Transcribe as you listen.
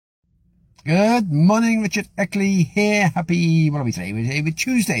Good morning, Richard Eckley here. Happy, what are we today? We're here with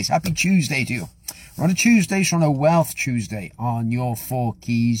Tuesdays. Happy Tuesday to you. We're on a Tuesday, so on a Wealth Tuesday on your 4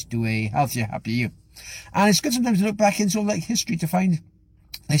 keys to a healthier, happier you. And it's good sometimes to look back in sort of like history to find,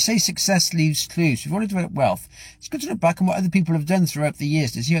 they say success leaves clues. So if you want to develop wealth, it's good to look back on what other people have done throughout the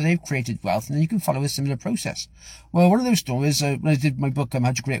years to see how they've created wealth, and then you can follow a similar process. Well, one of those stories, when I did my book,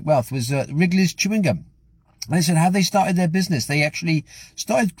 How to Create Wealth, was Wrigley's Chewing Gum. And I said how they started their business. They actually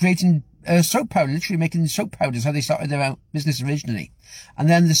started creating soap powder, literally making soap powders, how they started their business originally. And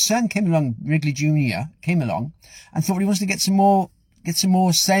then the son came along, Wrigley Jr. came along and thought he wants to get some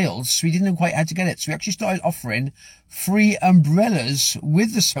more sales. So he didn't know quite how to get it. So he actually started offering free umbrellas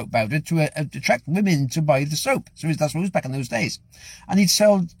with the soap powder to attract women to buy the soap. So that's what it was back in those days. And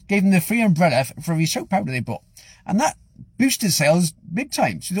gave them the free umbrella for every soap powder they bought. And that boosted sales big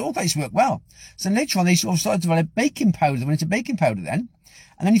time. So all guys worked well. So later on, they sort of started to develop baking powder. They went into baking powder then.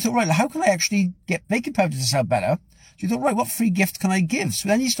 And then he thought, right, how can I actually get baking powder to sell better? So he thought, right, what free gift can I give? So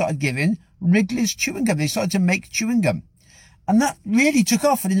then he started giving Wrigley's chewing gum. They started to make chewing gum. And that really took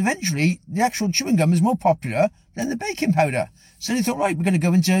off. And eventually, the actual chewing gum was more popular than the baking powder. So they thought, right, we're going to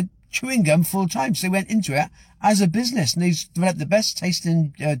go into chewing gum full time. So they went into it as a business. And they developed the best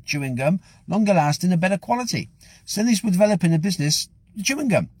tasting chewing gum, longer lasting, and better quality. So then they were developing a business, chewing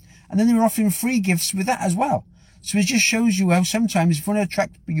gum. And then they were offering free gifts with that as well. So it just shows you how sometimes if you want to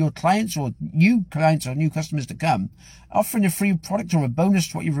attract your clients or new customers to come, offering a free product or a bonus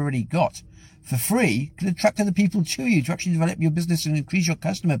to what you've already got for free can attract other people to you to actually develop your business and increase your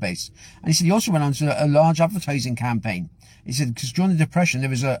customer base. And he said he also went on to a large advertising campaign. He said, because during the Depression, there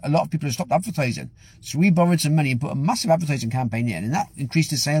was a lot of people who stopped advertising. So we borrowed some money and put a massive advertising campaign in, and that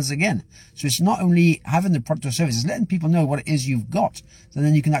increased his sales again. So it's not only having the product or service, it's letting people know what it is you've got. So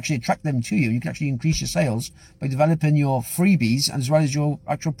then you can actually attract them to you. You can actually increase your sales by developing your freebies as well as your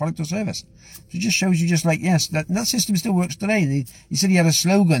actual product or service. So it just shows you just like, yes, that system still works today. And he said he had a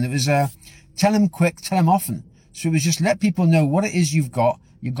slogan that was, tell them quick, tell them often. So it was just let people know what it is you've got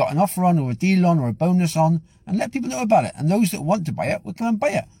an offer on or a deal on or a bonus on, and let people know about it. And those that want to buy it will come and buy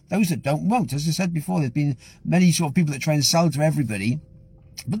it. Those that don't won't. As I said before, there's been many sort of people that try and sell to everybody,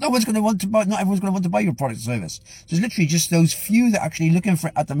 but not everyone's going to want to buy your product or service. So it's literally just those few that are actually looking for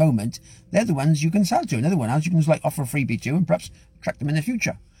it at the moment. They're the ones you can sell to. Another one else you can just like offer a freebie to and perhaps attract them in the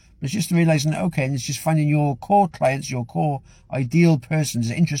future. But it's just realizing that, okay, and it's just finding your core clients, your core ideal persons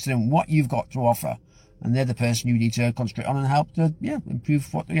that are interested in what you've got to offer. And they're the person you need to concentrate on and help to,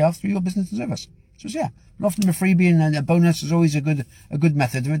 improve what you have through your business and service. So and often a freebie and a bonus is always a good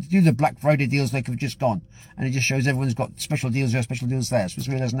method. To do the Black Friday deals like we've just gone. And it just shows everyone's got special deals here, special deals there. So it's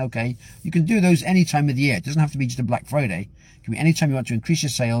realizing, okay, you can do those any time of the year. It doesn't have to be just a Black Friday. It can be any time you want to increase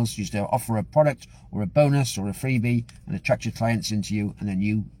your sales. You just offer a product or a bonus or a freebie and attract your clients into you and then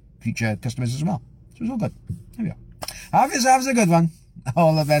new future customers as well. So it's all good. There we go. Have yourselves a good one.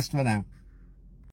 All the best for now.